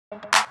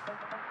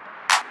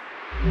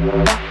Let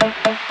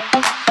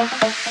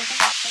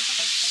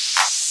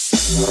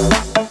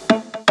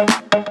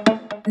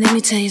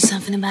me tell you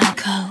something about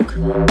coke.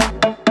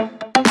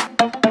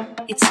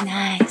 It's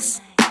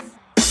nice.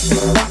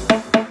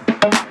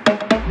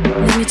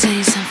 Let me tell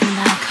you something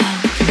about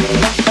coke.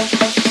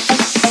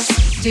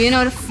 Do you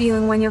know the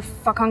feeling when you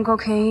fuck on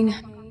cocaine?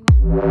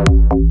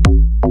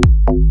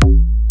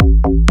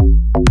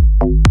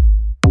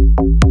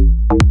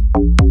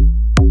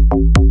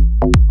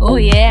 Oh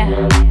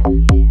yeah.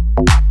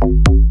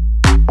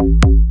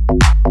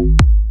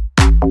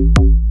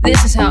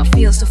 This is how it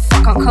feels to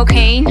fuck on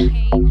cocaine.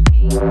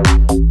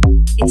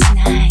 It's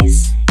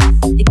nice.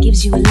 It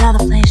gives you a lot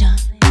of pleasure.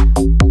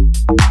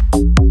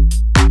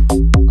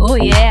 Oh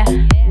yeah.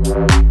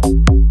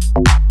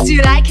 Do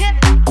you like it?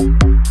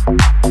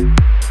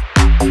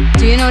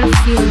 Do you know the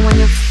feeling when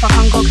you fuck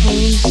on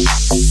cocaine?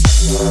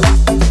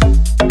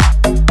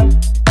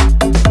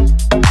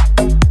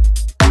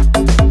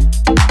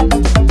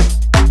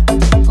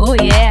 Oh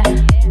yeah.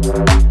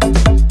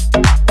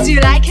 Do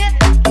you like it?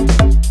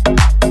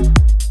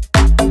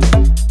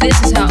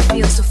 This is how it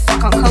feels to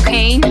fuck on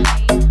cocaine.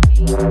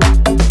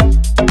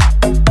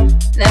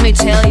 Let me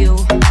tell you.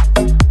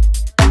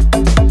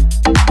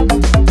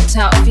 It's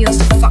how it feels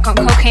to fuck on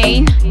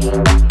cocaine.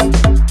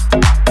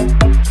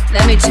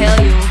 Let me tell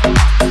you.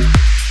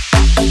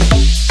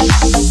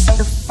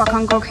 To fuck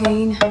on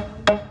cocaine.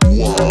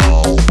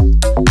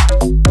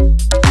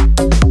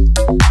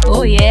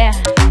 Oh yeah.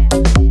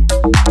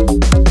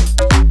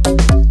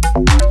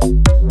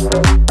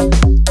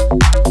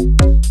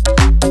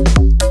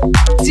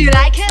 Do you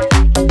like it?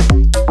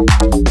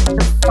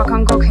 To fuck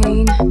on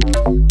cocaine.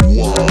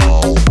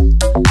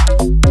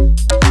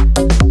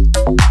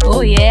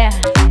 Oh yeah.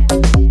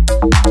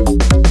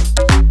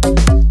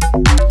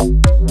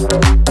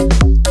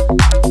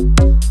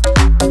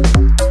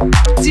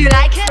 Do you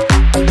like it?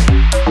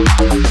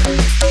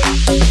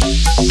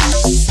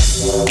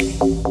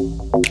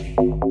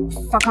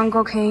 Fuck on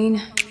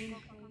cocaine.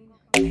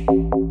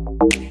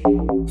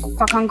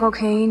 Fuck on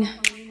cocaine.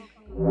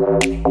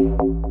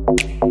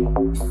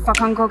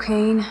 Fuck on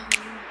cocaine.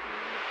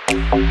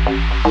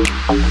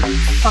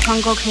 Fuck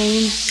on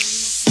cocaine.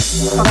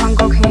 Fuck on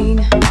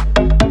cocaine.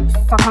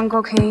 Fuck on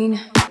cocaine.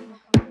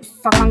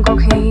 Fuck on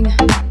cocaine.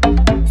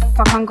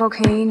 Fuck on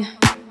cocaine.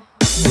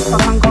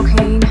 Fuck on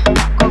cocaine.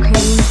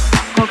 Cocaine.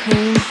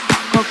 Cocaine.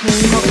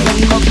 Cocaine.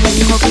 Cocaine.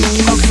 Cocaine.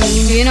 Cocaine.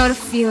 Cocaine. Do you know the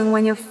feeling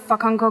when you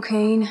fuck on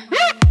cocaine?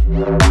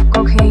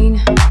 Cocaine.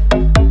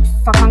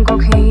 Fuck on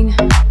cocaine.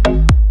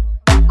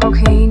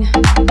 Cocaine.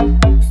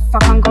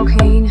 Fuck on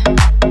cocaine.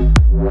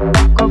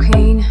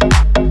 Cocaine.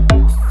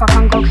 Fuck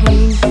on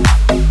cocaine.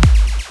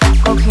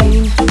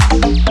 Cocaine.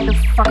 The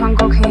fuck on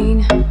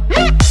cocaine.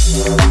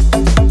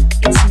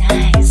 It's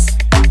nice.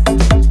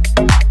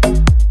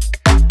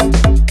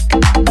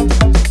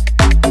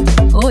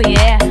 Oh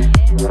yeah.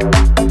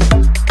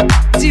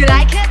 Do you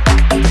like it?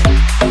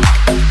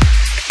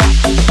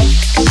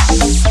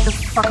 The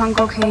fuck on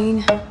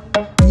cocaine.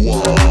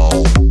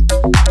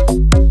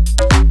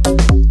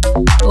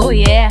 Oh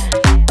yeah.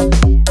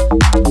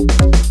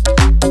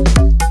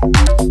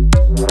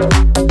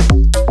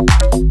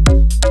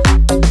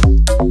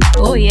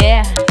 Oh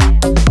yeah.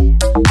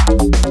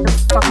 The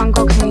fuck on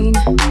cocaine.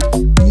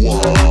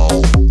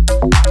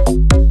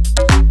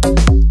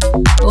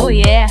 Oh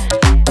yeah.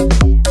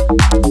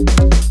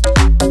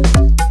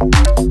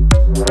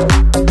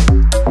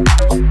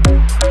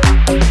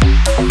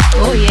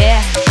 Oh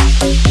yeah.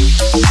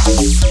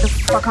 The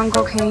fuck on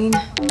cocaine.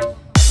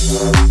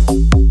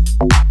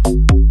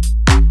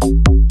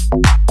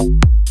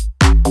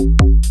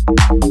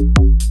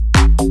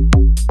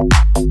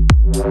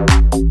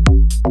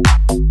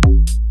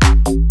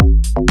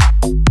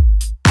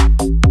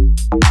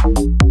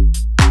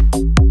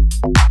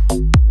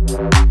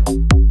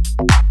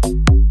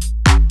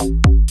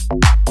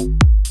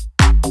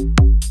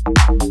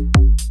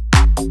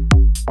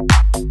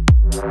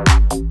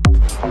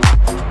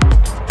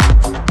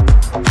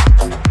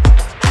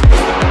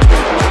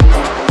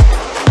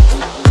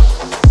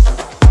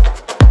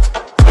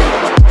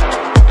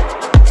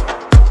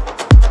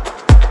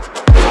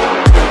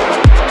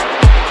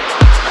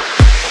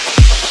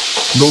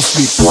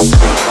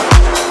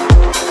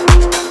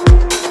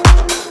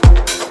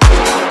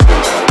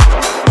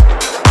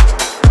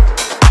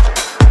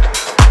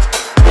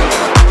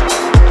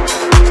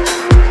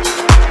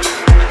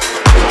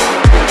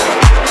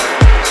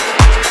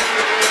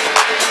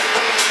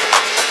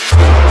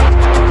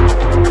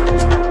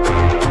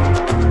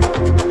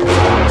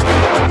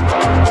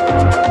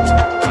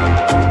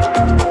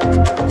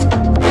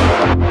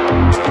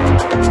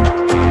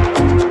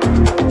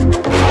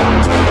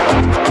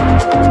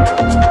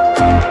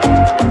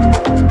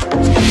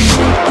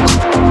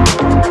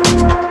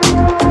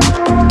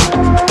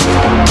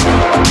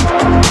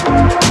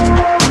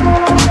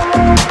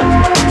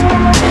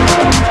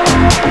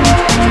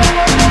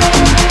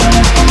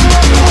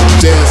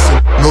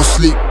 No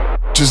sleep.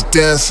 Just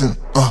dancing,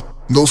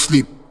 no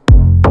sleep.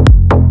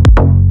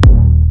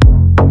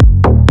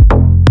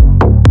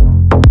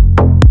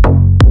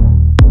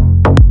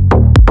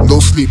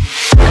 sleep.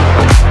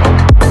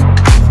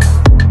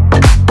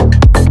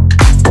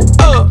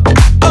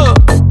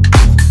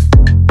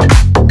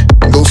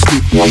 No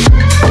sleep.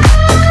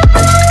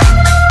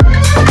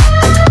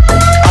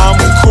 I'm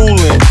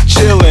coolin',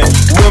 chillin'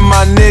 with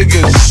my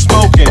niggas,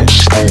 smoking.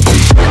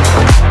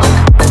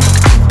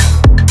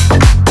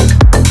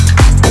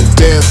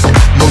 Dancing,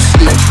 no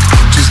sleep,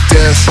 just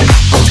dancing,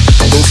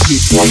 no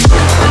sleep.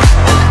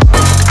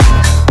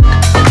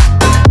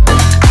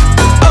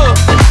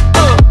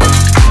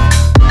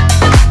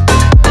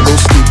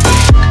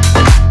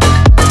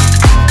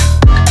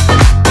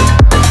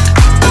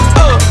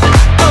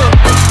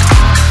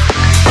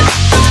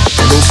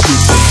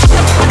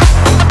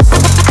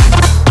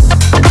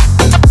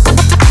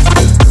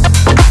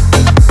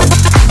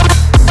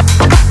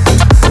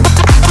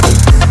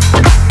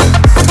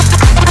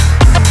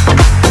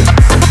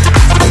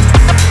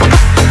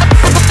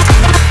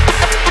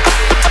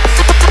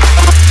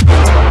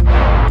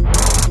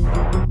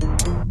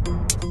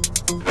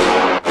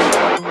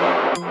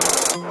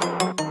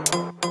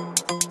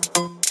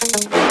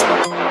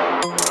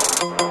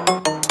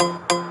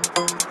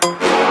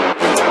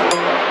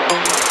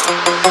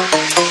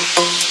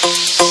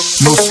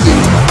 No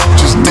sleep,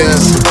 just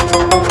dancing.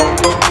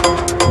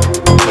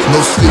 No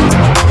sleep,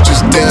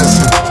 just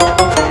dancing.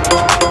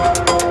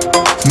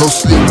 No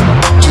sleep,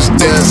 just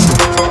dancing.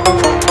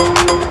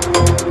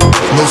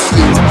 No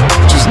sleep,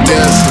 just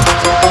dancing.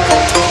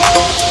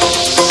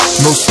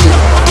 No sleep,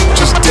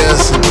 just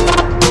dancing.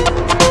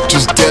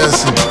 Just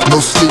dancing. No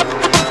sleep,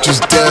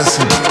 just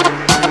dancing.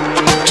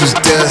 Just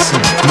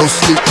dancing. No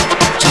sleep,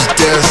 just dancing, dancing,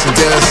 dancing,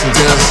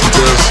 dancing,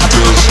 dancing,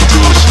 dancing,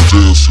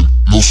 dancing.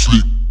 No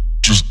sleep,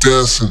 just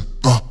dancing.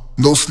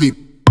 No sleep.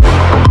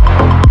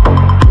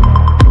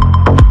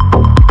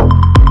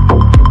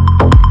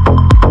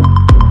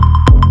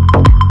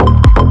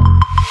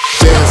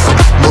 Dancing,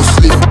 no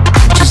sleep,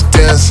 just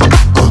dancing.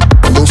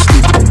 No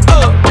sleep.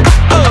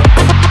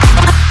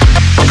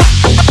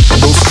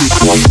 No sleep.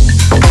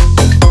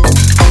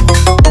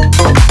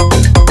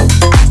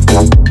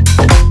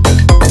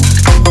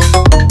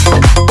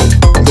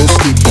 No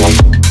sleep.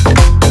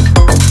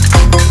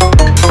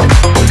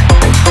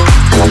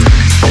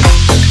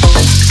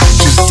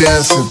 Just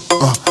dancing,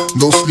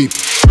 no sleep.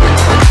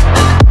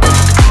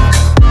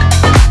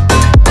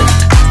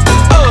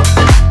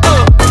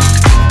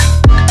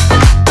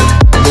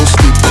 No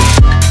sleep.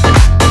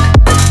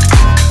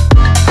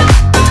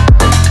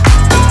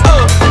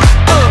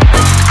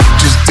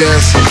 Just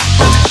dancing,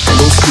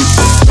 no sleep.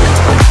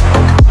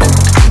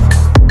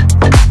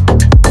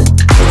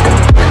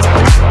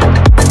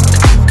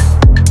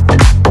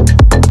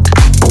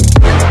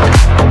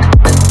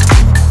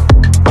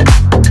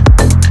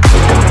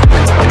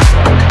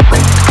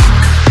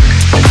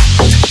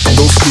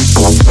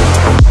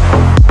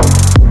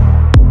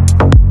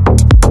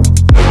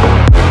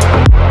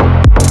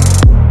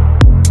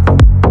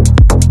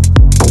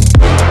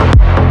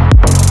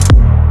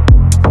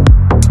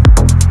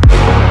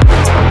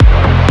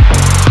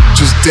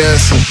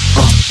 Dancing,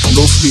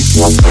 no sleep.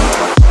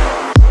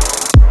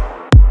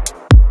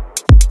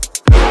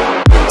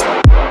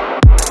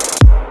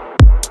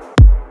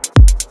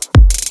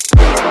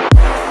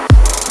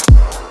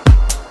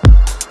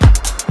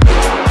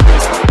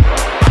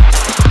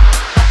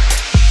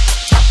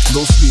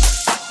 No sleep.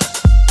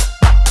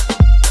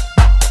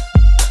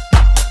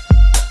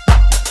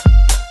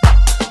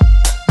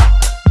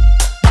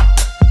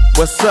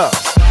 What's up?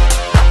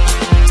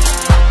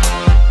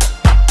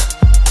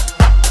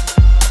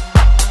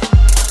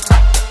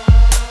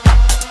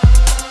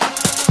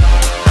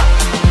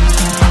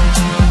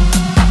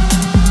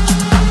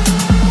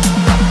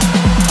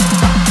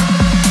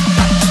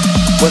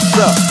 What's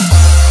up?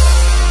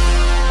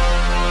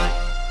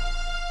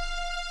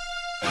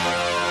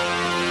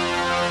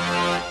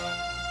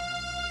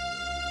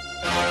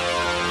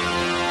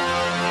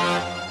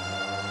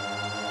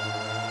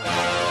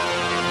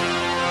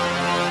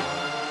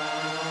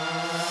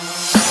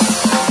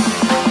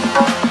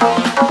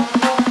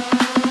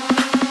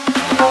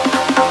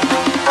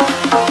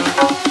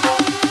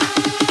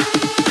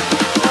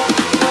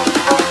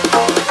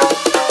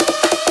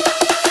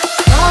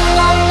 No,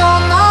 no,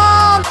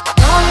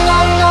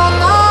 no,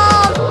 no.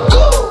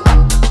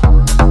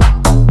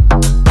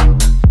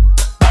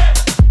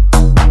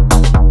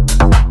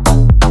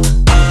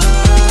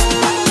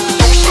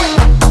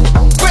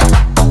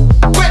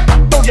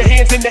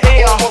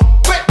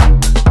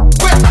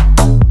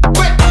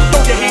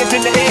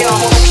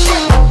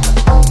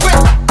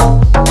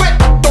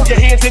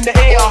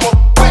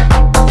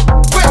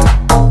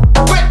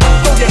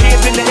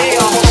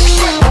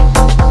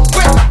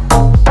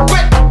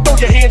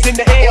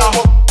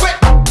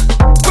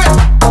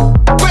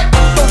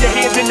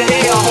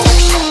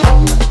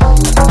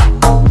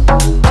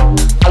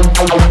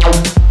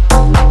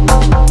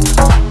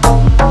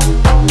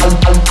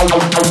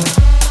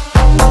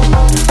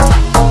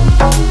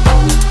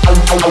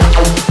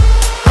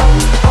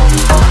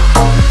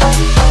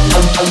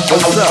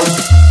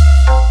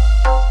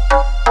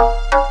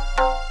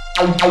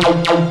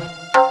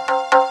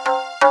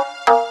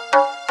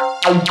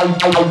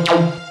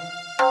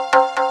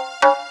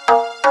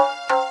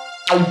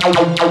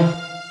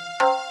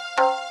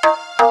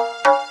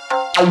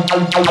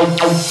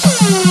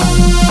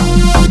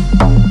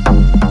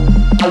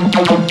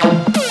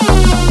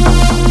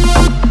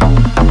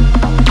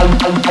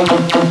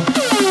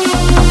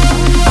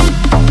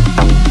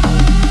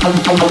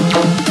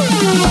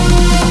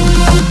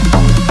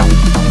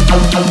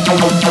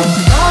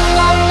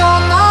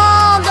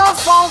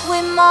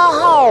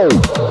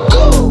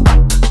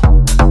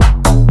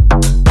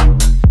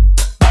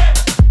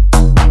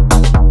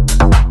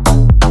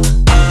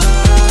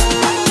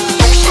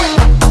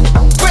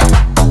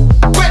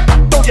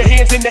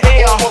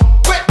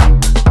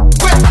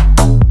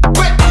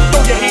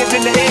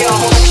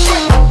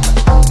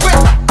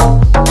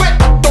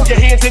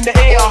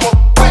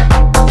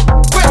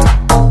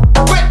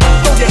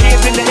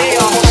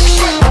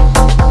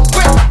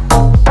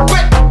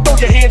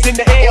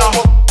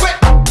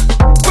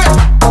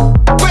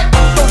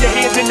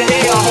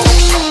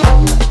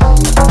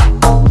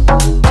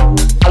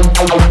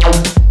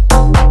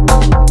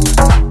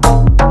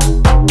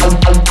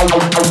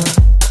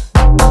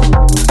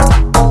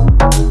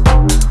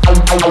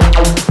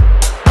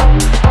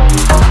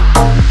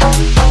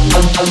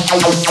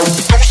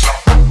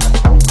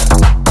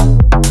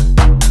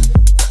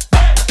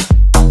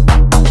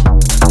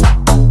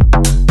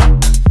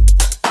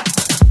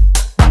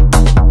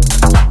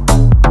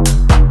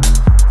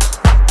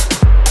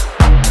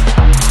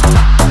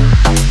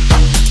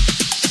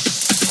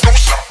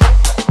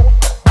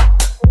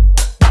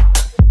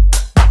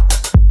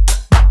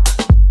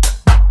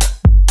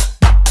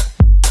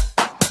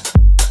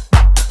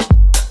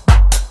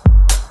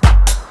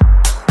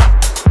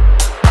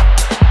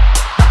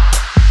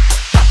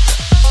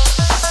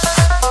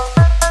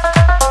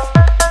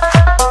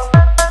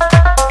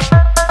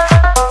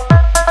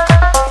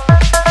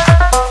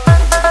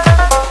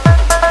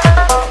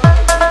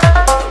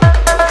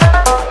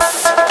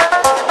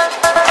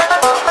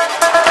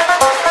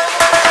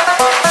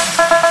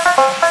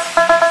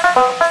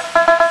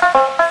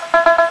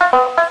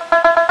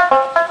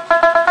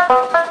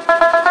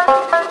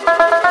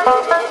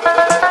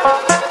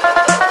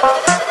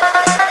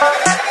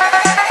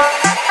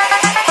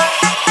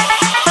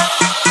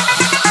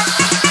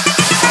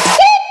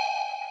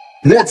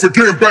 Once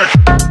again back.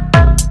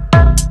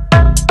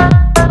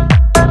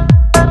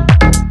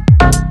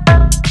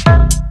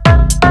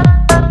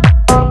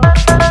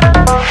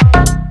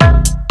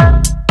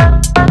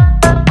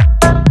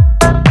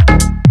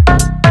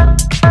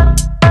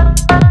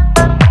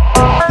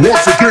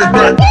 Once again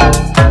back.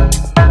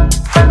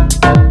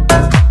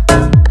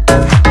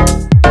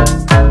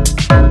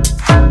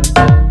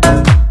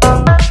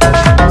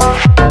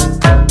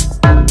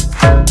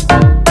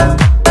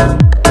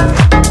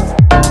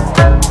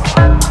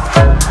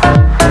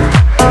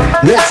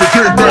 Once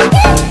again back.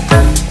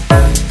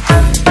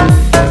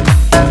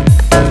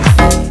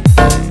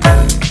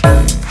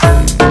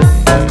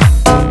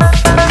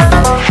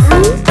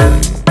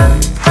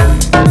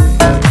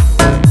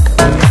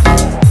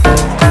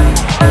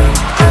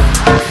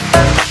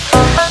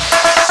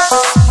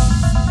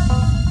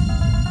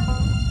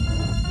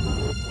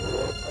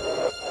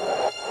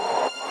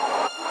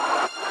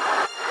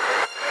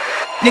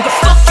 Nigga,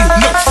 fuck you,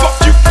 no, fuck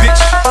you,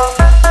 bitch.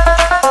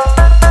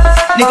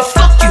 Nigga,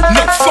 fuck you,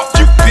 no, fuck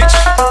you, bitch.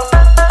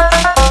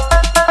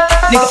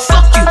 Nigga,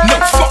 fuck you, no,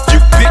 fuck you,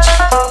 bitch.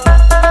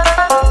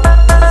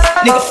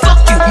 Nigga,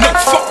 fuck you, no,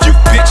 fuck you,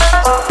 bitch.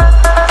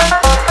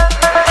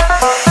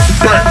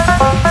 Back,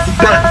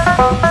 back,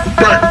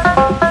 back.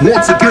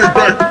 Once again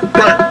back,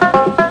 back,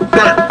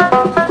 back,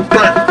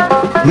 back.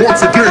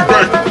 Once again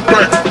back,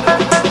 back,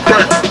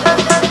 back,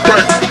 back,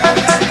 back,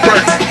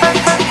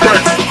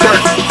 back,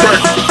 back,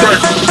 back.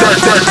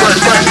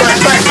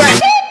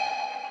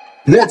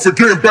 Once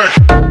again back.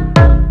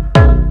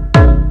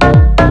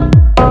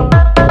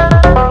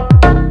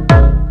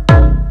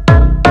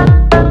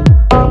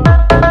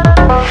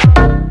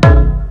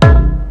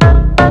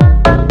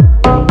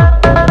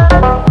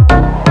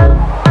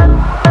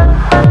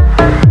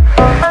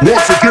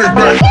 Once again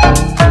back.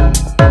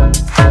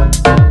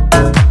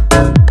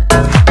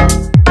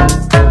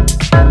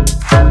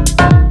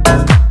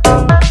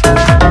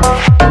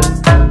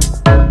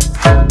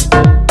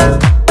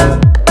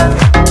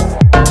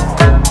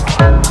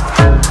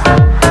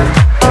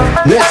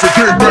 Once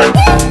again back.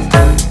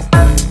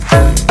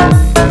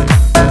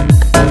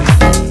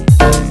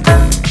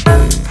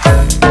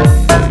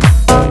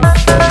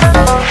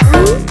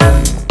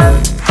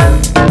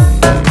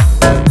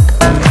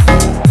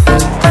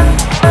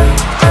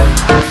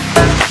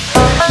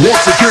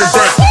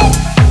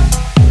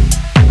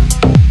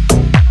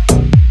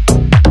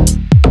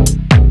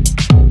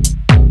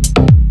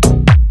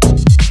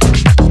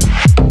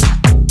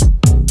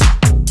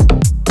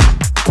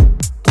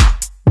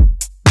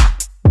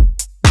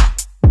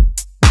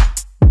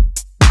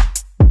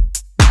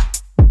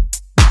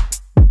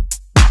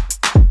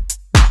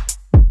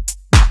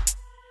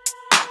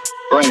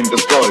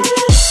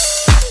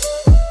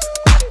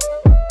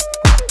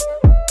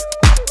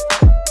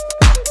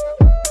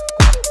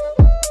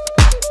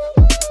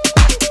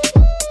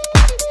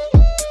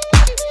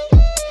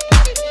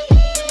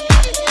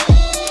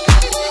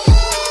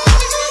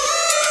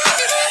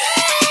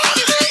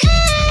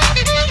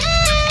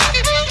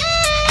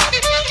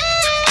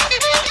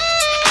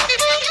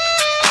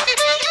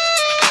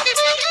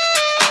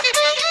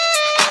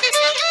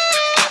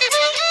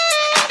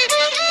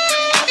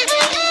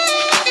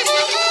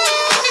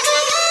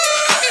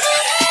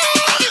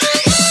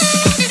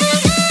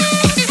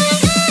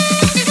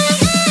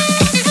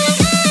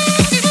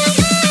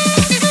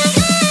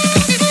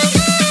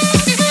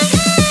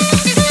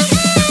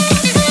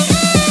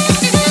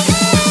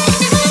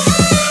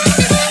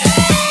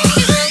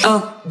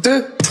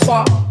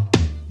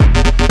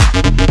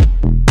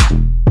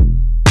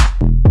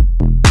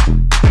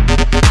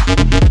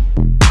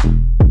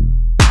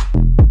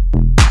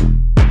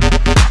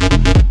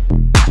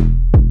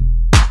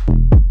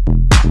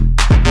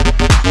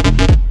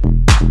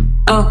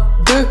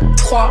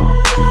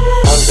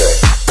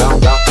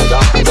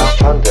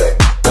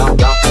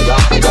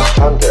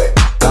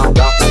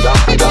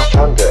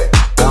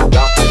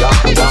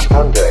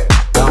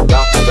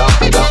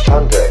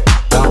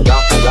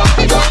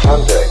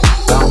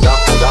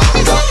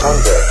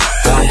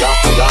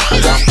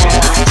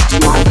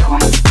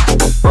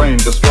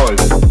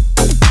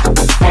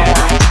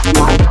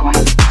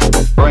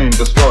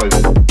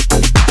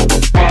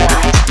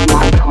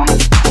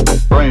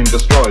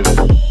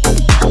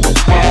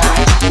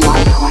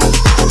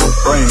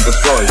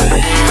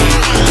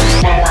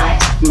 There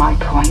lies my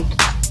point.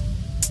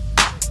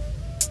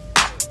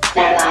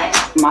 There lies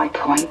my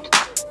point.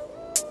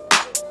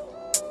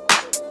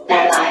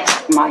 There lies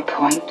my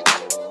point.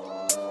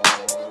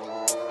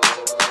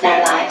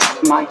 There lies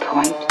my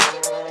point.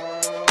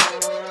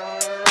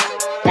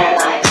 There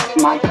lies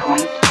my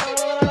point.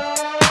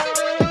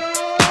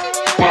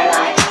 There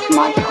lies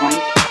my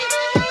point.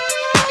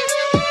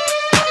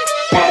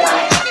 There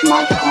lies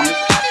my point.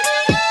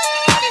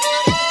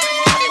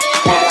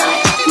 There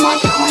lies my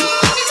point. There lies my point.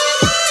 There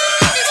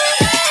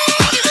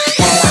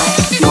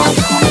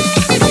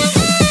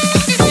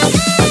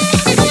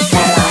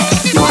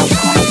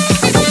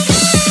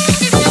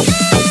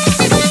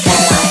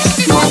lies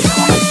my point. There lies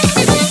my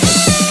point.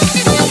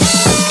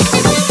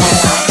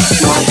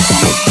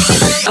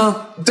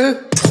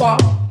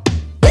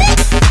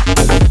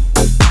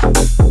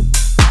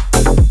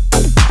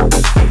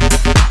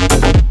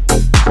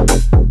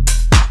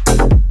 There lies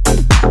my point.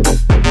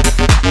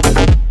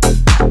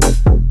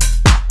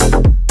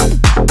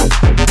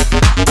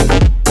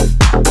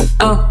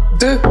 1,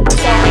 2,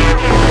 3.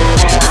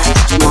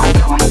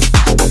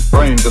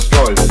 Brain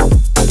destroyed.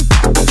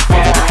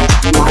 There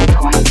lies my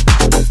point.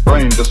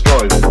 Brain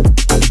destroyed.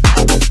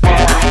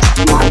 There lies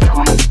my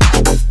point.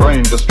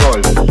 Brain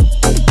destroyed.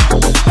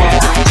 There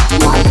lies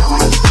my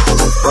point.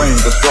 Brain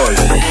destroyed.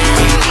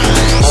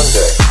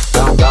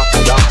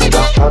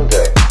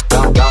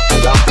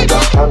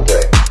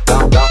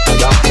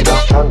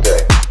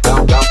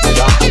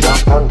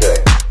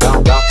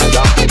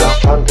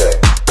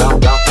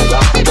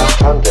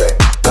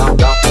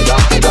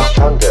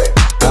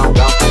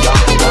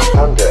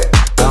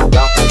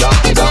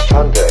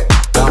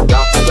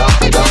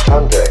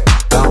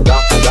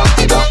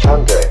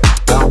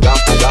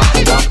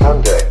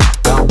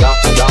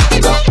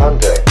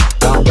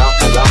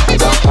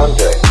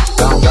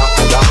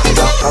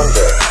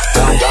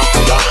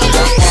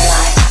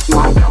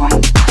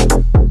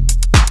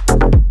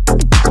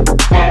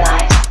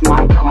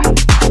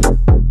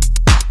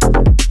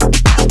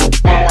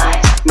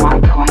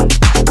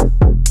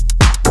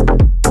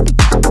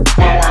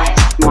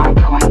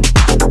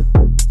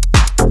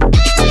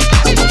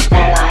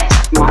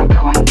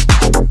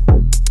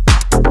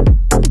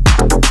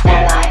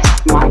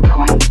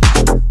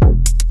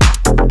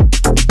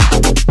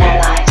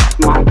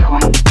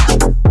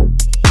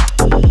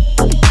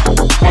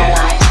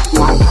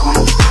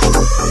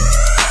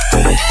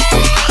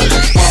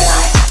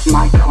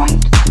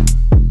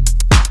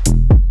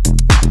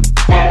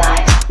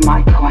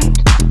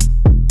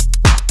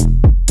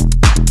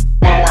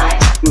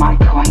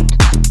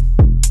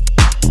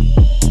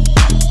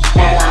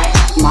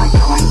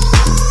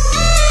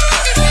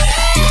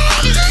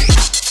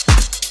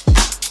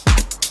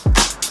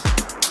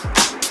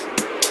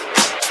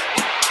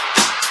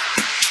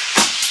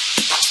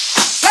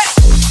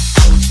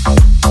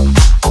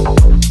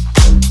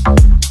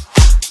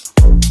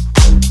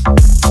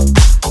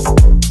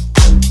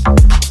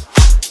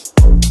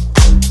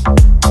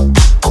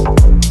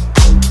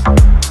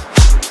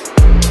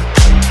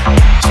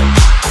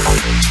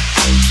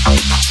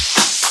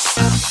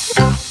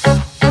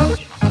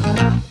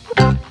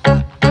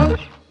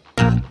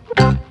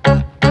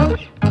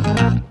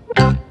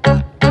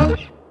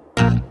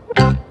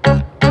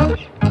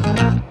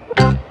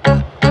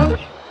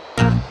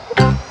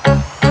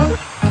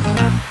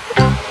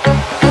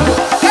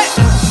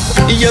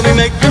 Yeah, we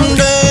make them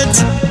dance,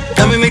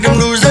 and we make them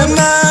lose their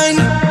mind.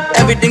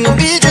 Everything will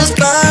be just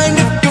fine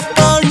if you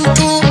fall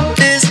into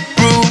this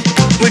groove.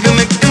 We can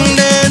make them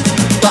dance,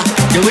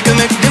 yeah, we can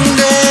make them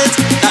dance,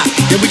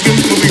 yeah, we can.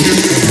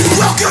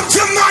 Welcome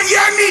to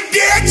Miami,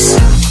 bitch.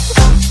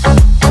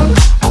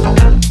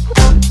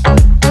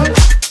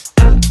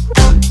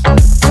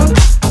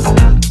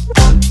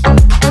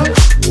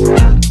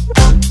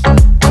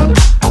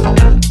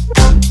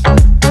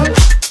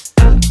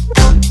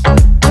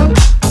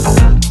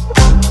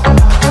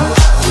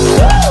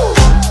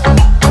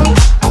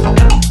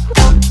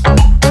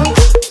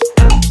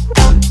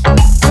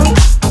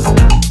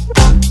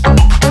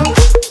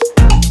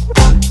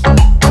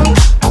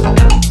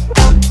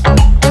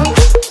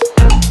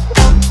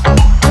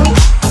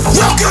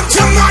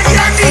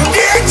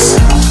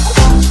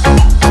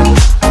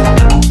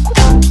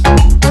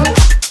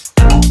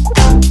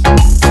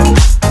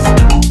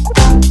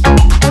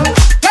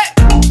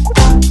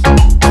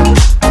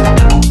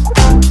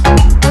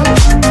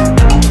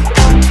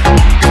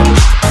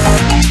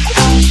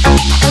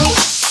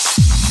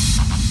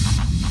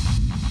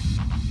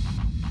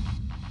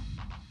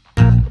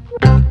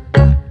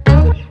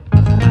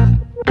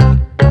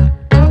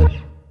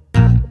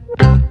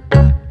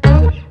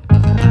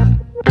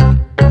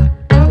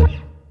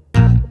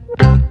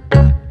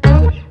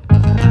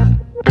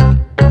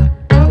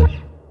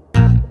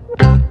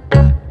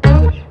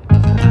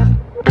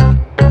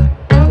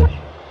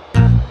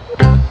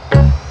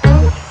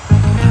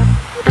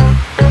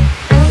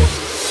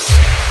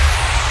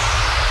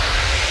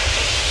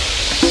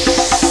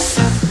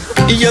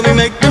 Yeah, we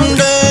make them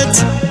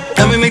dance,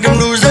 and we make them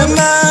lose their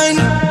mind.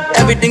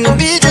 Everything will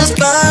be just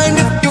fine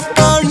if you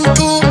fall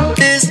into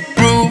this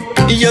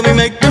Yeah, we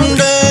make them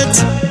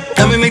dance,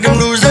 and we make them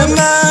lose their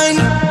mind.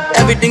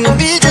 Everything will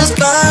be just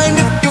fine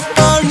if you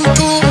fall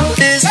into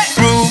this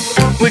groove.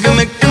 We can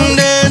make them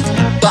dance,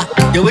 bah.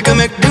 Yeah, we can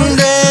make them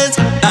dance,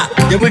 ah.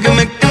 Yeah, we can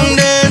make them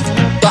dance,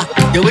 bah.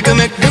 Yeah, we can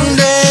make them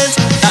dance,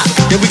 ah.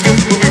 Yeah, we can,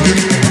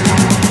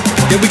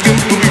 yeah, we can,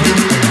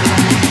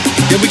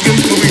 yeah, we can,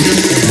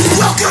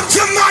 Welcome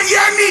to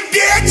Miami,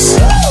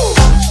 bitch.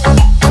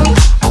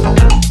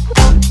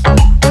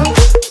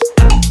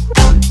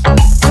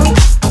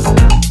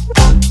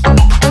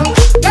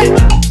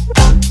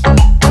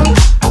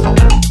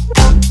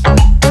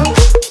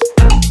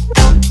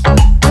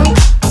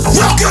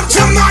 Welcome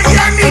to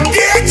Miami,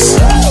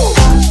 bitch.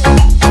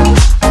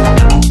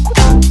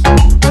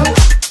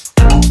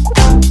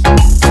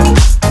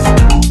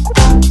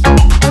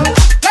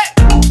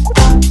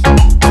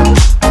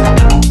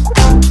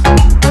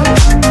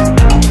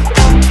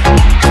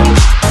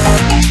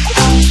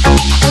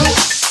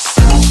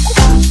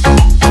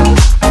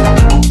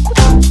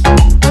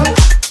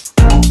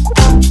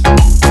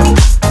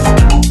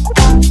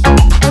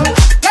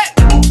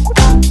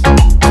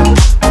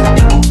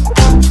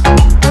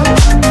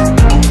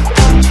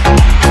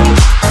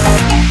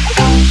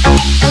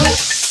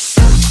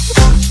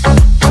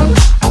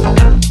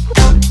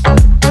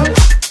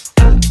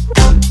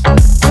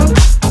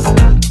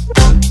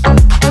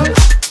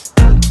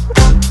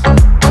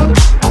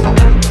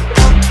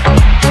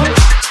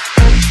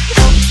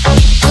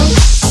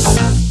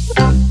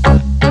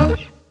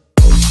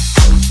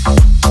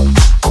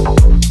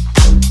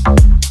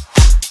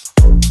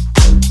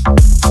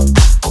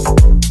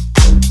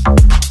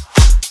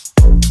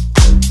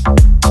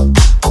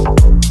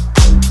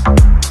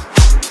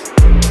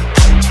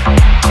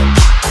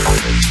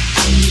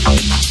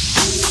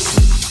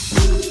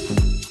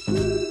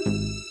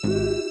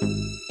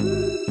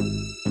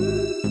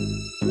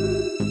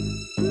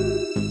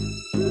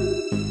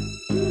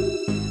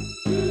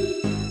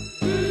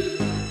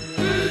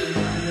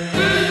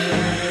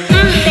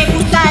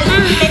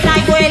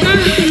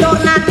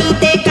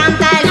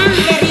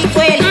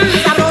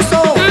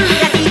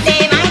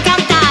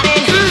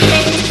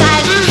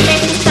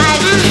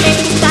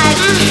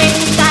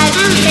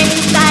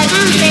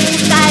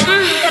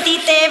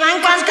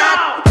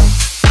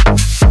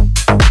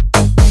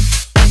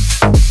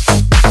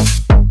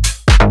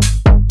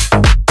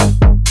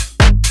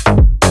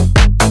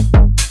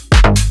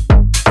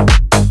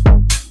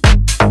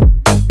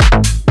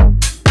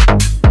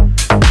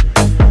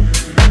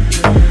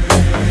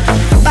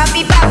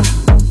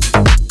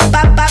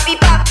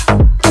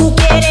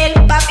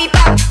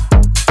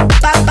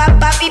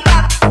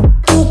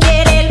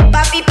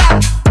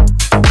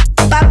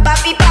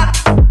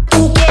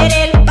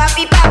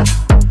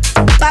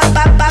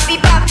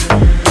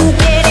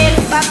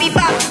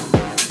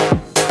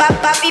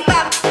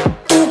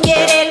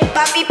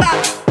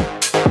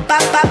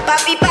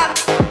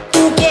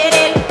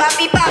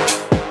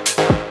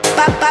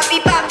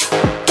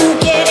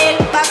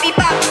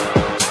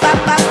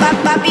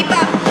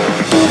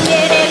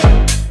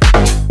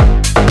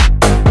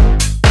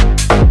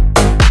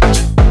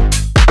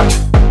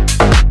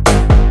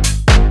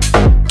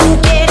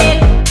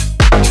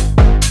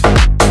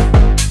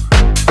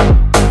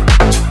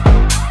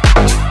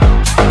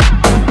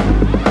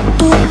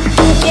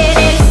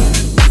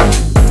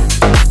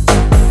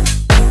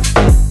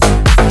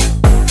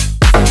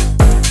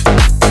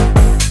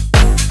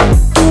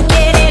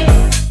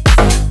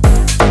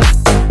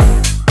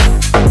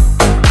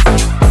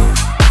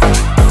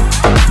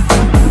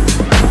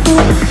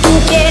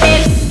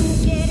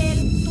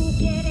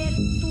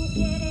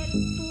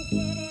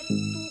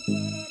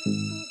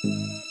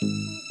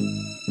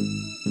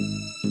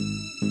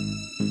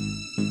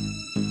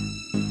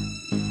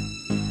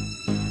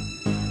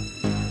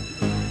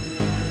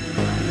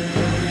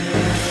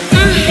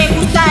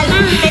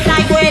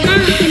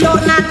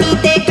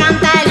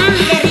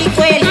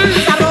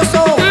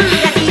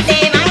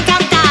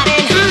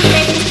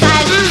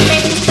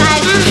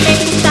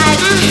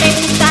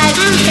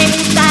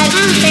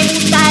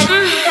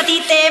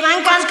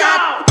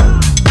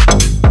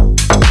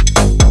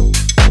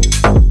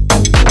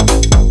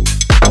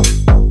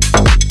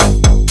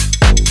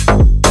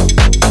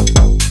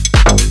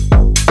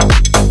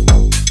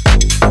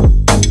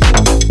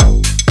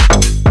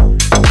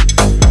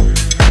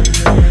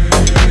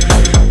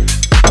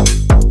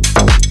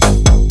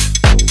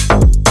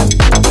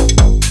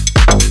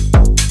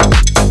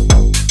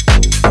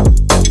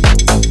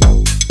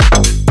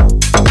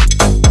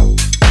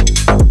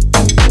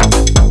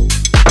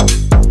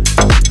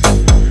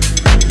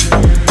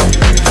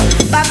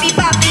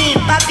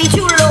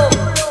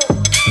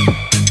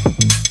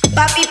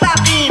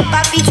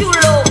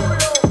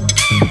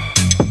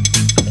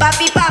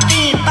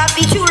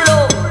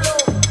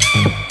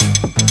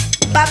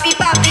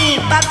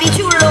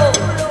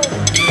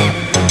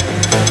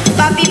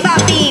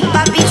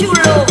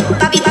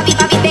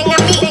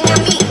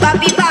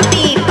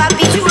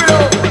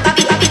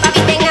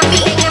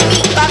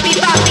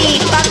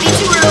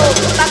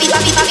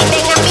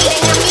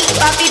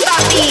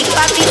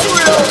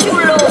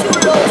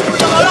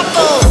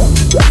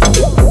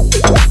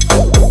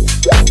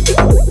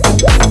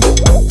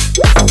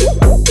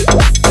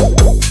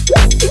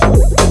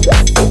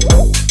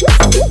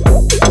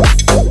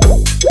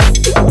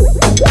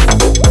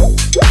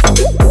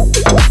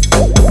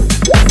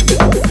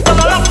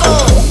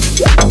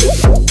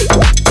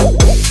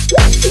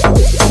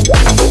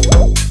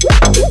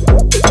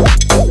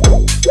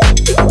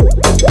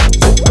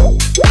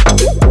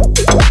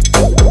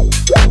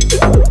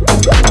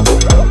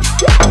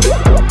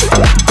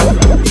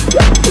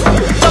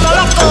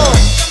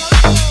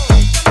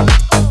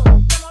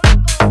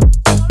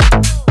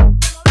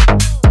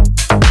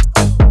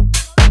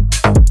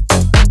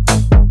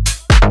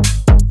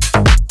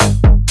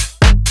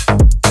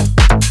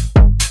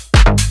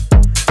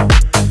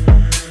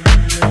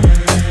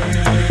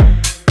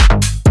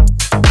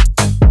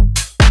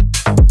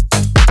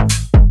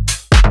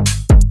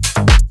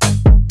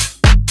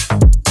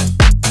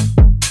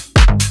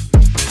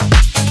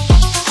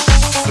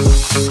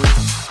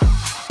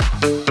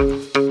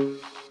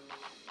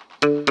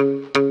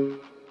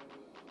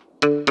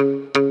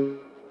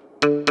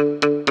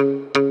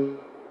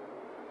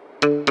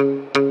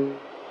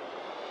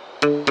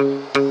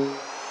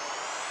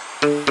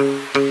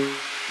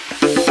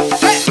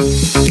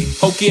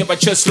 give, I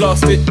just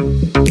lost it.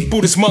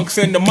 Buddhist monks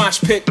in the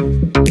mosh pit.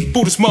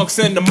 Buddhist monks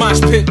in the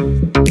mosh pit.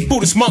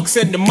 Buddhist monks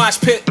in the mosh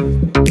pit.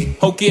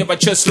 Oh give, I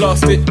just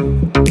lost it.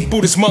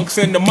 Buddhist monks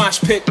in the mosh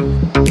pit.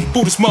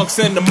 Buddhist monks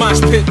in the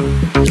mosh pit.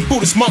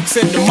 Buddhist monks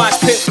in the mosh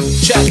pit.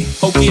 Check.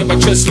 Oh give, I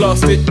just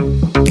lost it.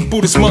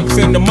 Buddhist monks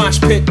in the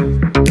mosh pit.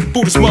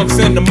 Buddhist monks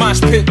in the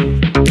mosh pit.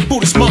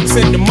 Buddhist monks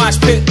in the mosh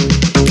pit.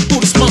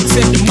 Buddhist monks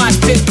in the mosh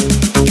pit.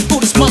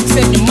 Buddhist monks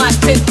in the mosh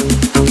pit.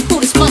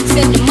 Buddhist monks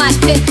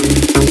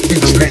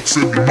in the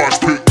mosh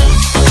pit.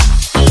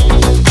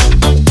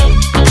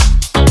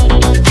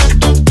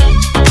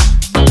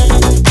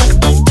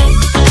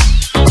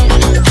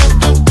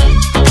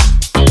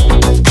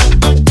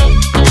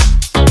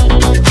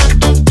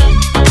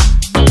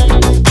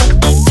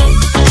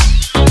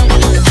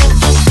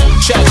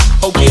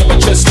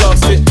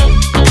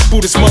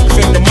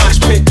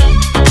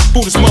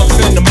 Buddhist monks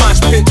in the mosh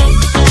pit.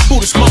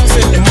 Buddhist monks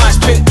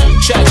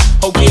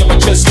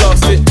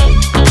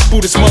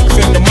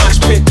in the mosh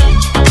pit.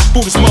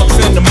 Buddhist monks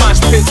in the mosh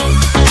pit.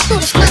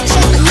 Buddhist monks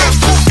in the mosh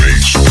pit.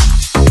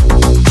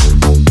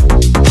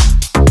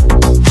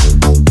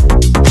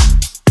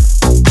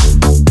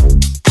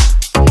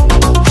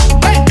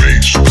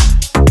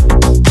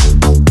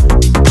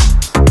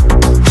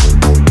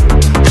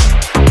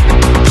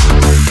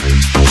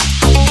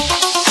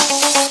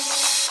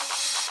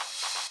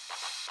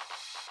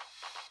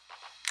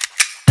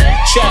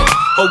 Check.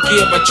 Oh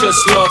yeah, I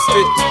just lost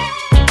it.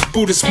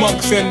 Buddhist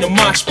monks in the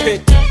mosh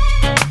pit.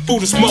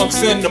 Buddhist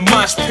monks in the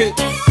mosh pit.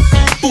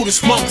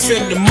 Buddhist monks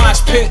in the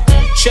mosh pit.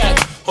 Check,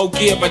 oh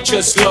yeah, I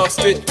just lost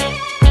it.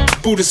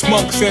 Buddhist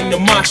monks in the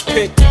mosh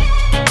pit.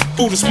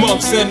 Buddhist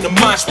monks in the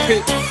mosh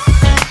pit.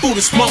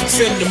 Buddhist monks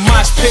in the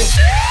mosh pit.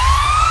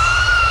 Check, oh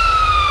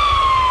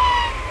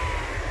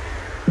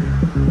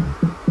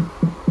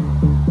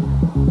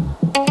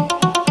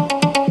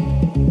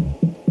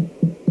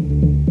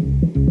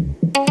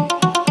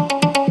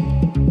yeah, I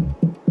just lost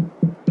it.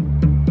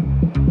 Buddhist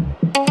monks in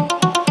the mosh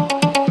pit.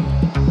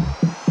 Buddhist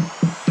monks in the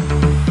mosh pit.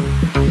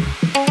 Buddhist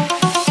monks in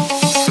the mosh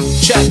pit.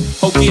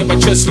 Oh yeah, I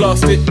just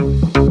lost it.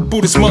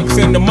 Buddhist monks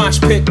in the mosh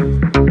pit.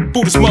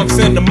 Buddhist monks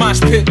in the mosh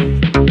pit.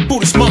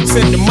 Buddhist monks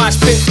in the mosh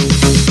pit.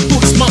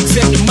 Buddhist monks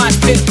in the mosh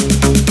pit.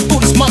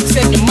 Buddhist monks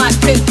in the mosh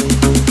pit.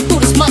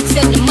 Buddhist monks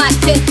in the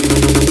mosh pit.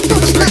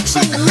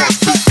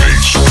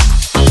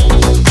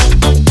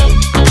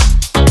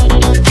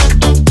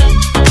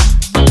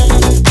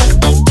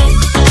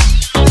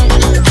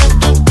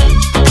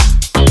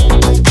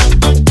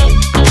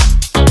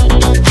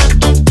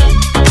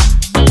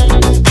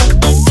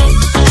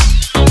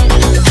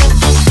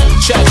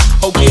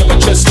 Buddhist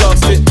monks in the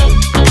mosh pit.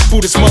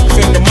 Buddhist monks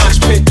in the mosh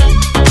pit.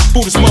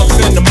 Buddhist monks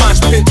in the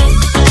mosh pit.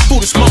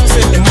 Buddhist monks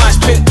in the mosh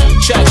pit.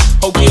 Check.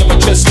 Oh yeah, I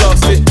just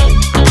lost it.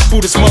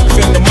 Buddhist monks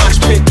in the mosh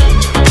pit.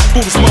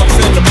 Buddhist monks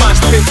in the mosh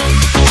pit.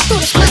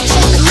 Buddhist monks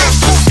in the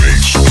mosh pit.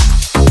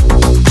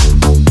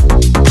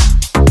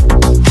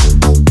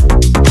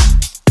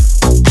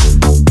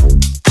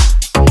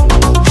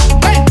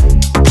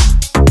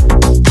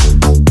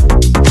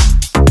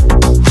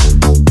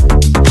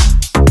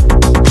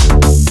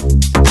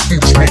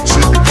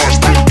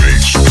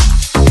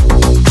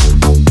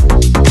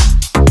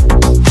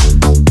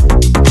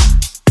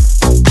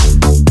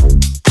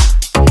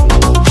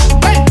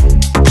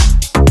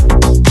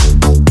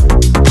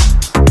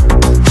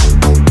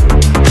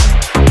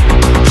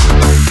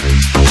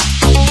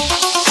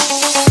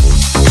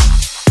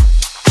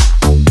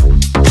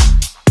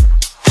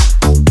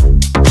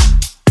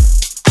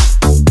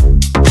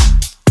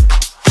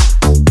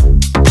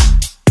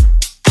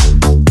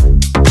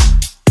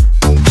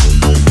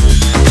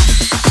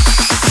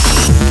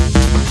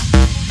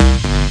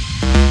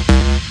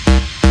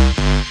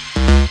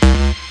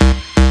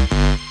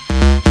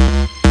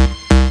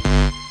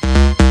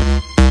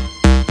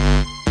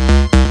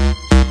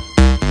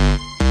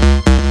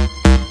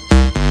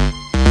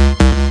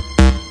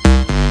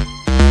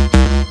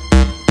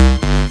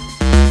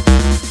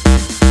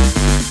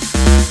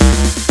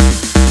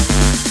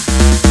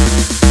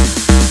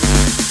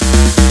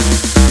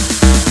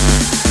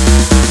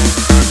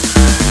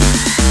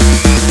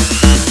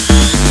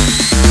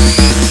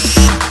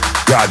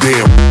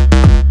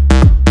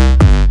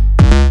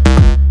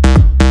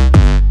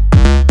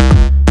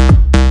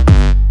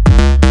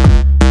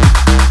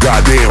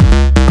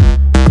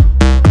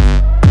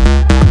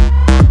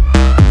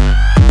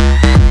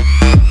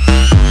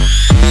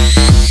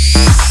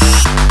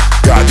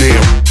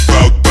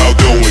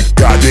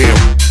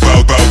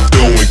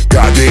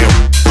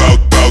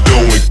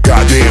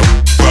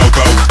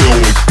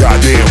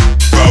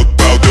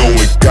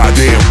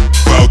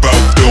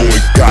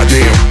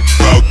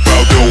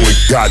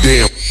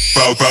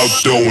 About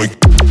doing.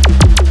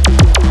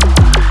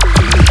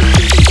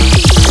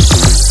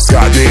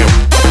 Goddamn.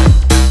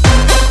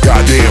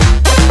 Goddamn.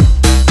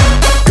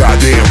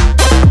 Goddamn.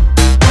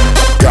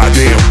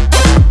 Goddamn.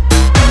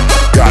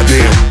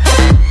 Goddamn.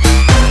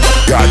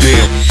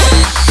 Goddamn.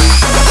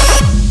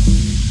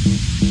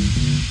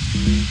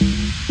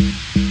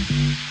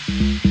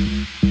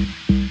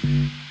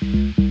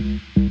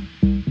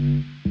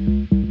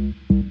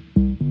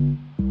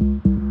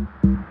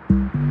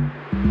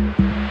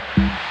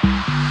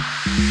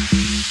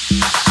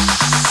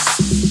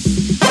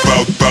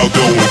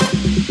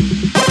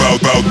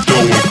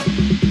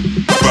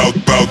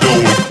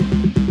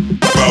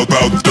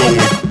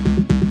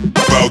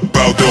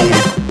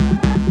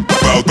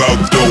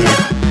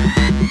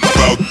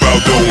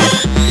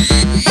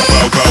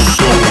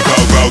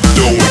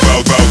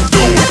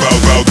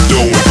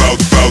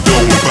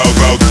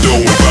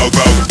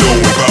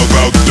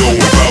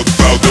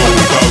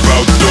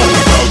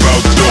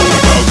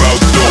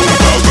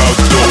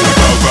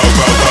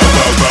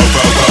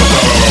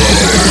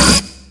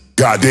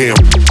 Goddamn.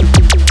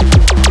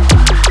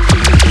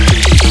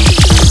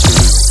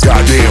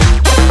 Goddamn.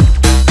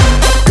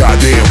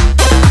 Goddamn.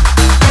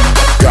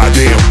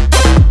 Goddamn.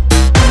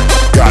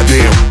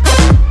 Goddamn.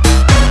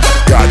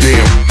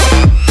 Goddamn.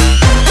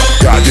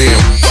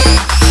 Goddamn.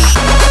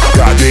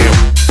 Goddamn.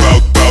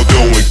 Bout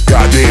doing.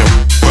 Goddamn.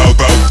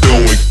 Bout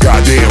doing.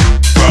 Goddamn.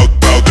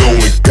 Bout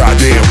doing.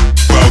 Goddamn.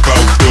 Bout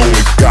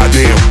doing.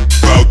 Goddamn.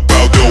 Bout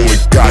doing.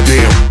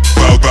 Goddamn.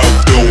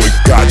 Bout doing.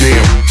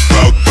 Goddamn.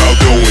 Bout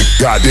doing.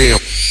 Goddamn.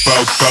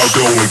 Bout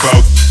doing.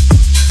 Bout.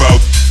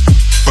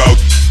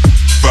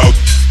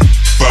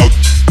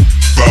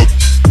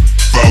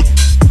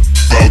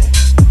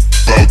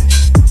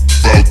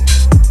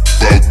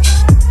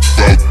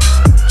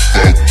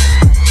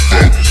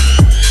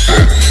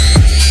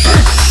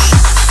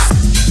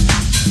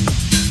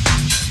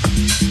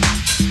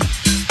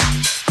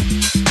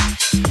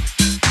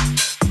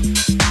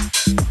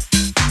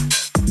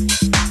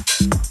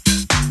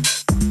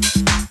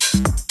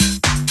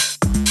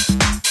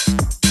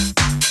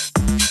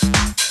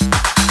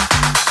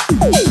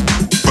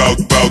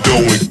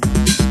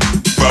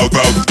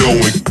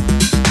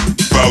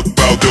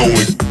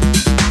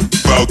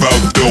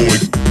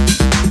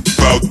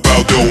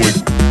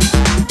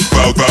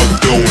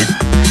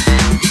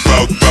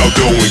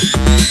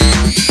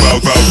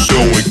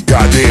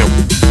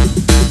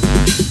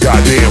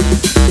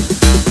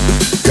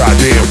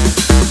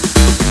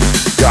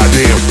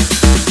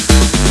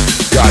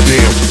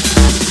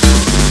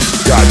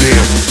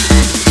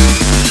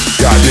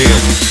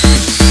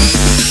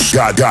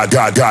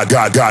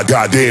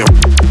 Goddamn.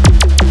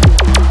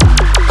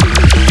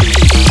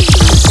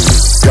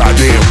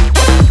 Goddamn.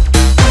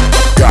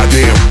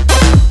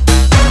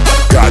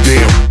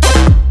 Goddamn.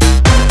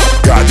 Goddamn.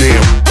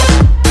 Goddamn.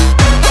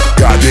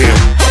 Goddamn.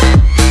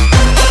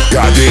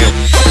 Goddamn.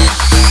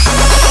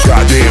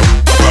 Goddamn.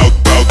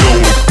 Bout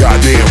doing.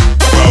 Goddamn.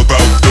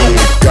 Bout doing.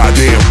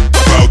 Goddamn.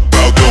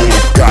 Bout doing.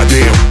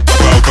 Goddamn.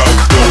 Bout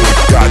doing.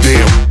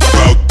 Goddamn.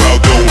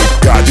 Bout doing.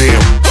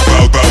 Goddamn.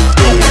 Bout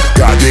doing.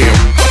 Goddamn.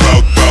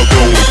 Bout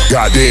doing.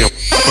 Goddamn.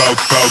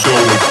 Bout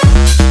doing.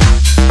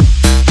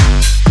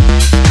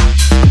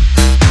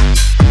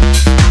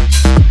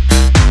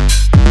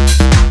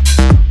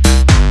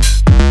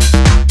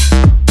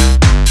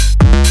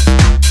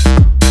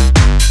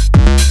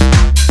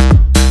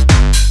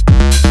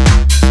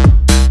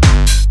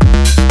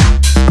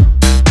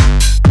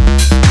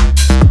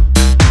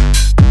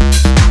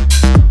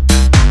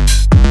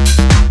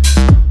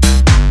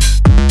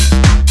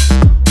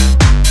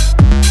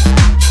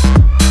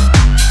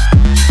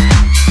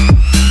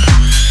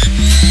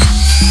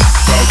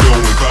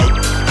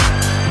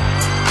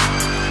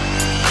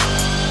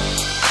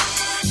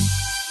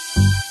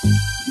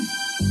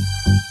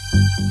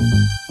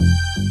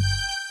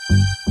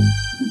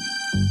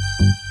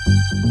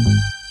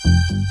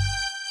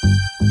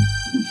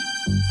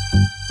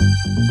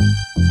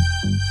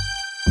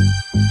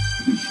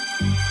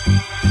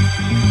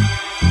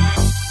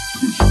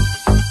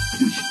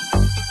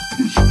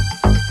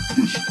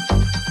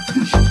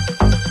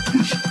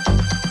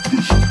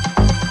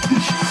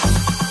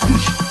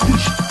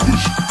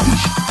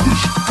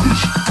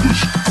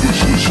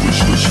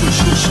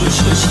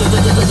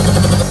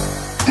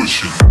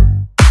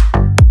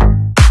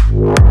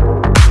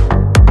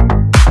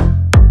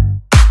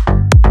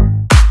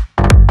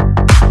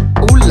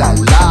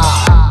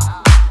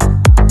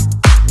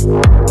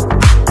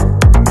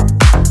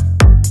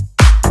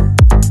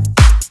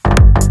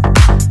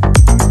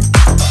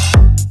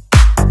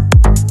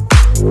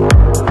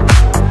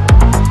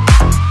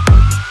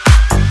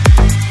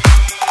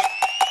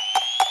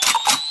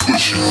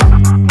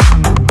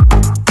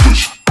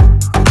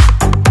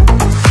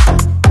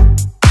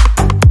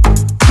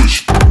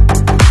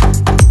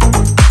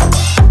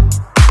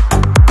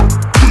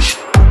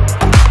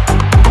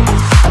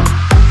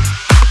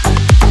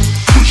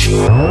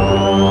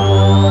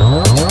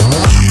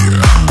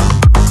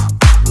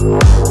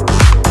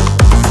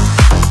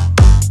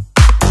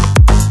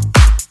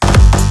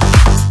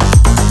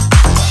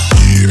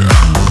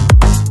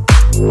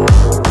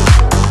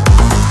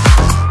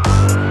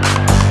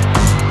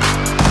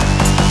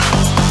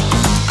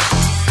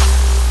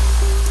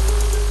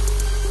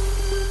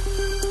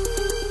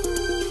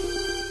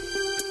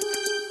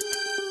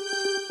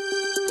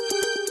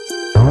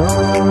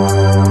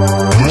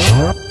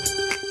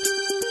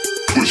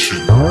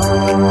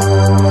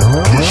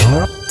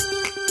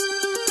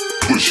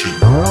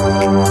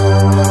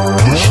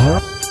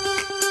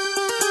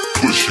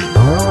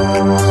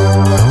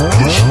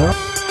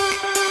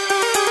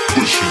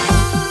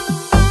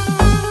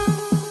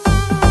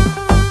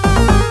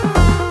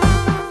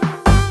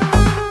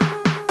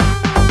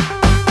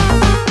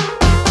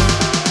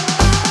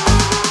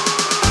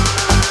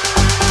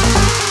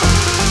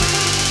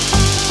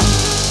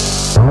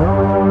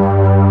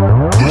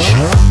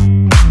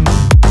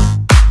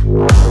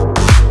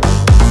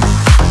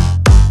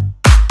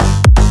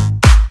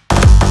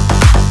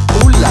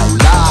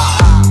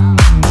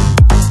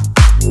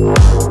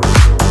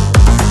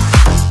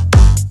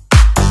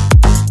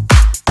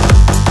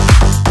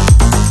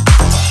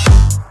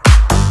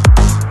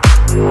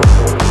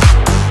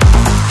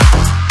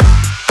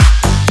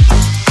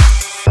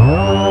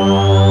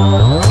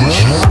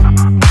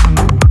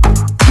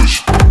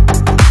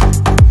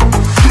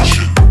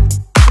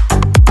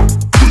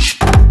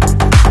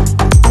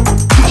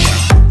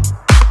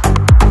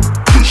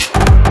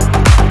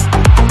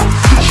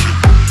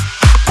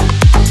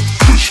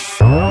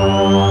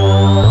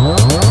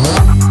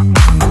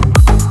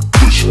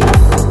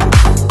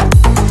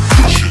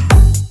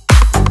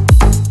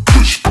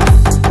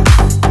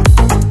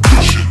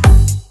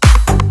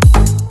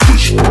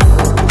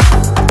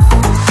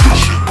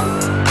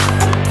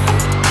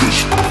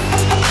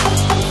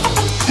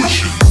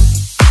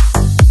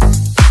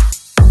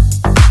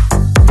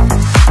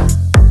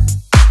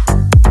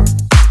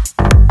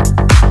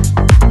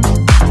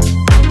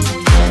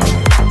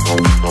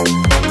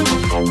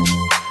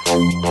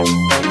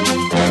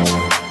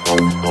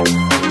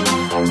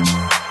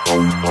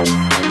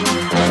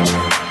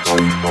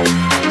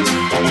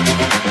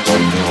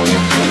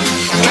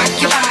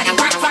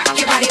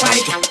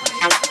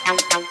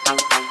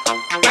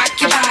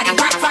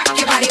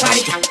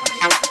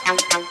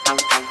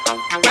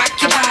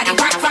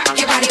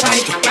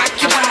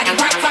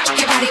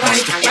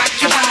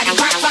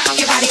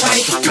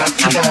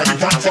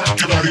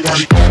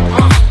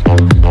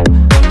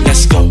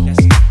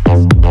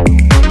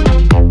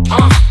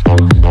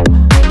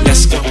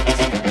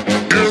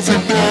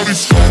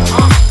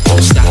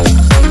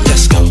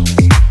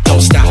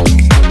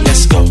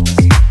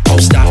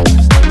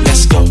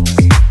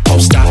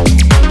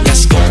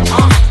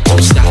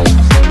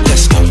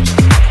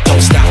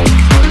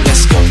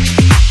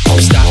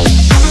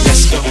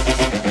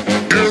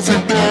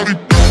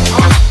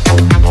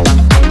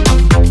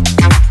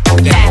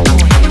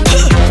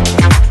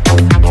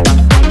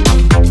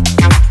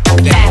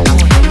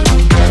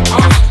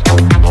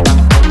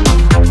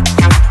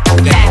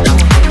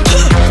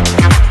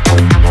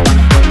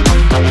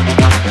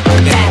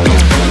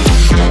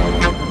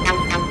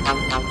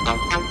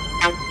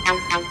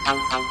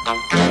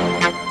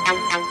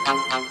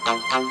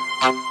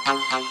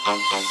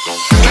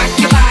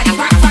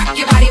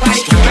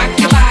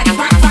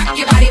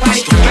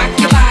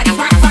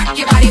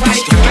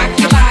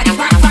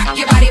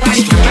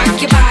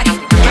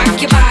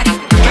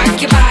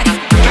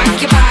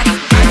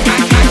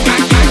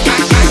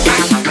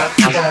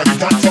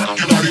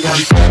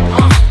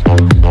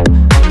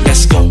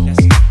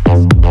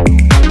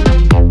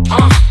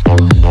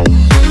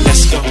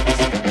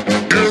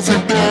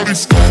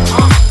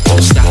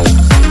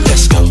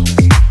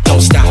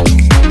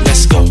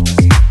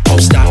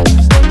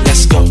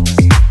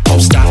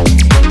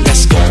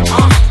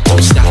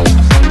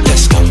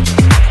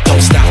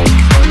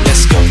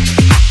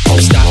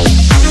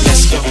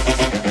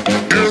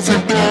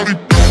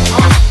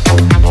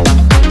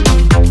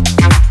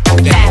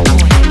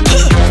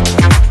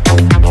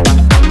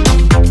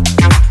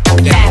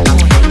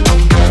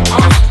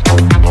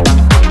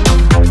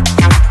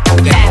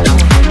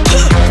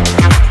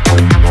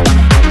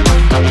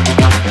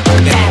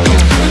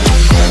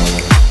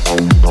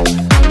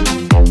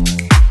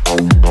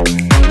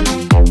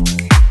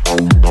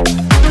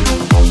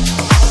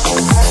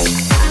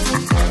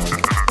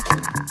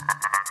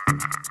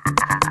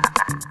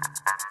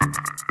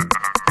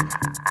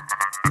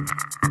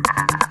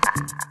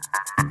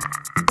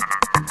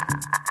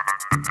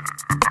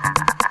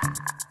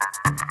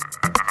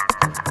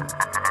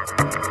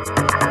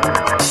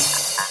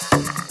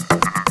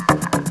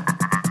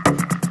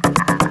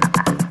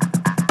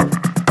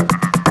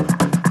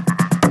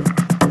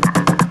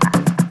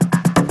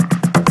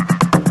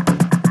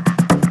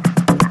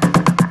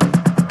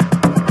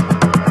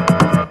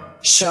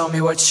 Show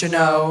me what you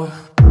know.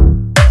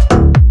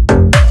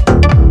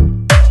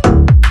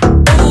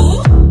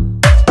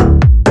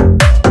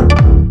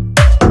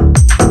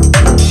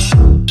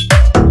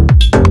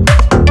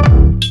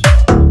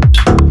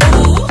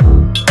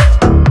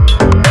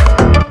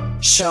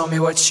 Show me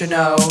what you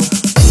know.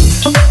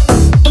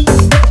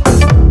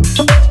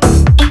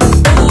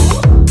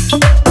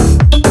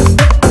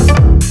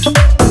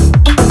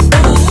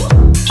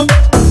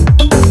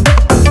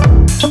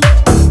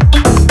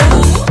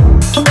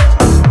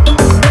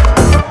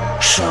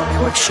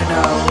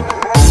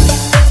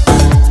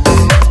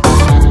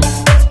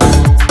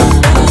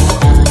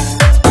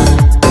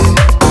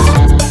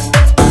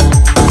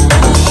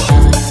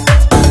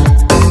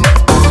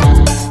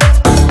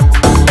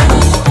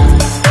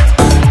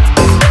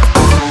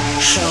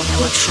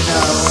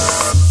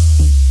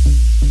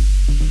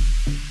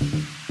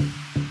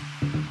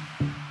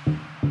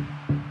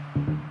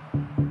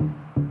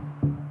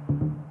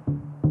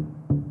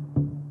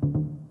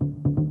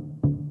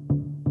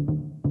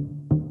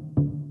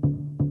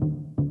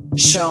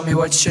 Show me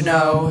what you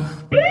know.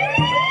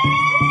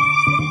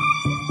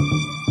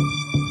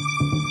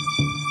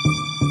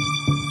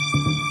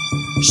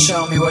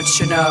 Show me what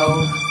you know.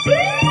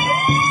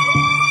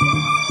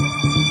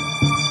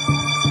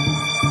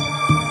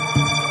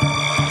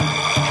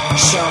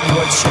 Show me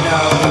what you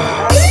know.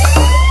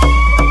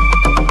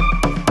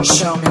 Show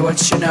me what you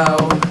know.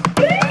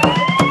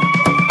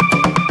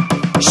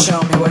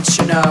 Show me what you know. Show me what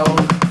you know.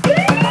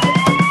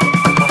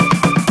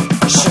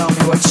 Show me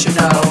what you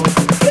know.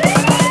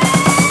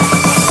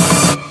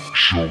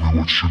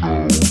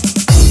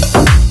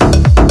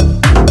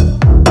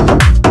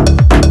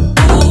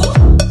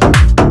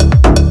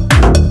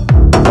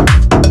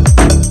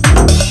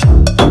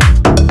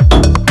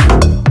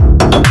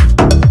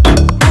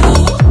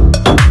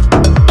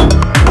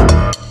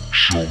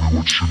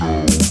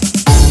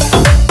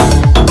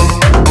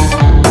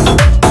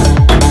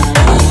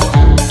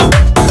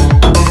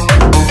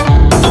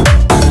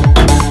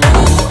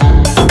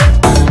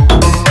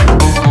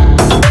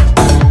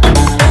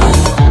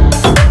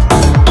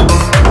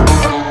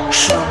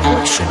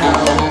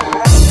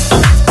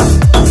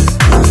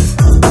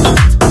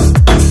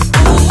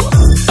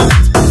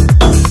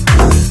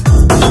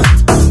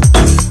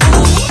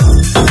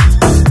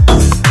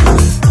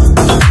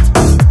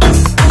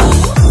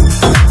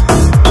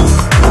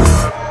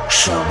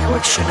 Show me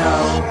what you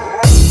know.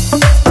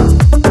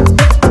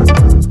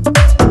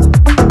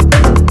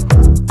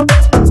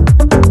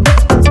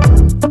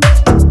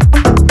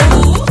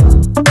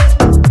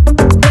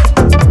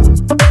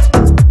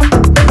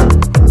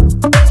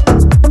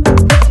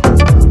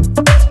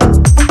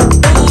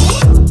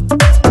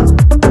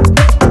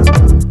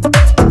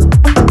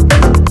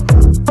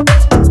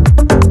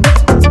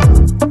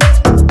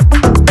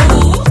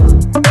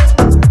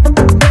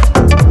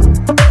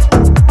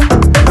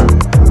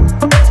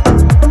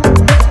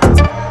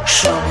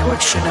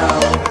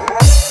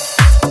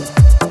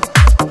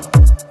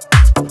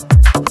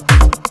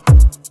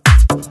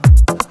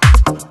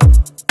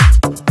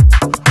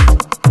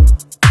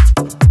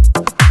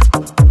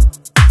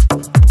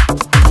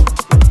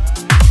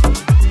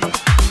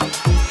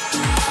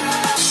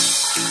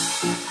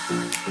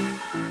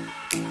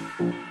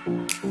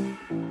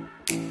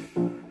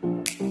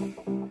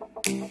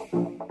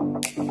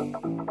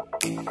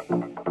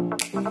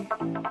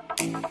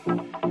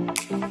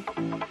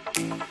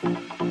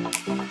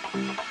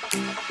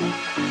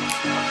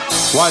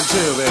 One,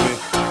 two, baby.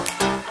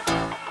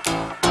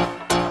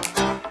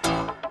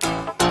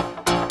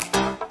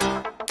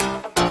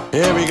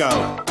 Here we go.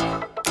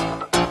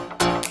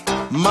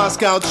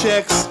 Moscow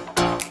chicks,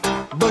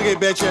 boogie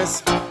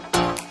bitches,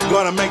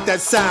 gonna make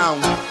that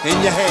sound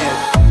in your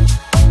head.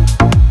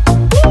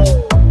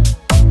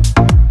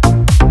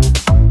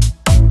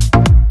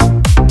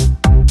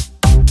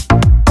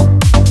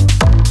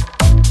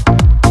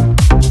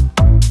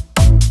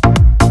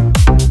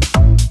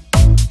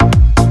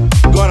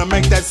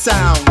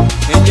 Sound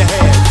in your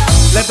head.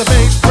 Let the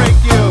bass break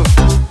you.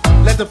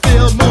 Let the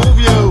feel move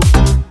you.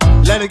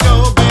 Let it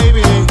go,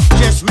 baby.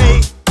 Just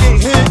make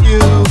it hit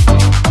you.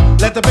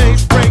 Let the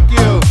bass break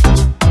you.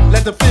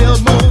 Let the feel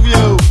move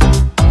you.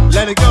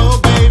 Let it go,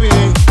 baby.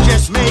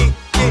 Just make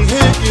it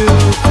hit you.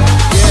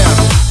 Yeah.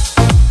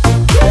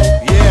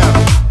 Yeah.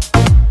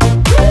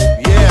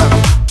 Yeah.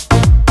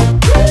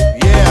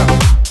 Yeah.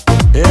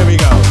 Here we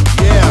go.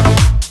 Yeah.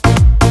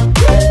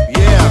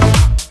 Yeah.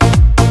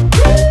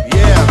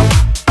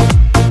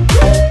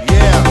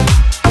 Yeah.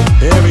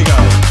 Here we go.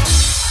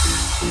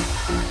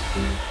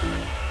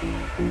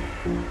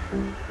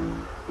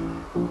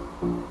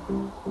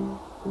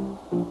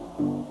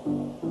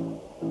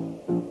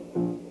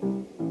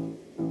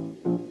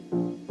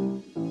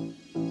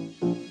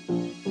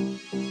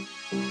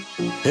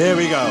 Here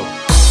we go.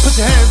 Put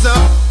your hands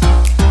up.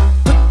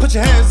 Put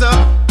your hands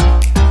up.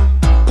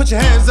 Put your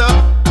hands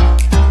up.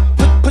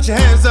 Put your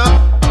hands up.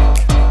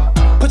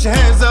 Put your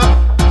hands up.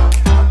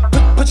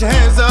 Put your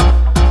hands up.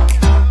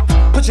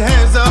 Put your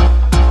hands up.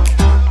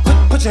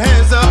 Put your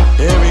hands up.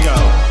 Here we go.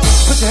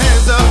 Put your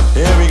hands up.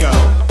 Here we go.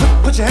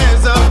 Put your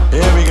hands up.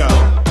 Here we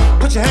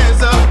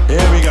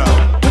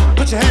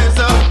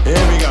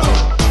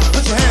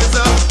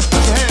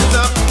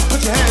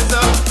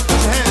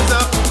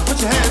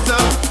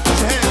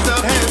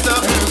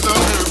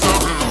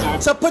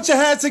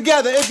hands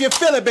together if you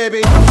feel it,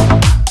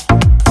 baby.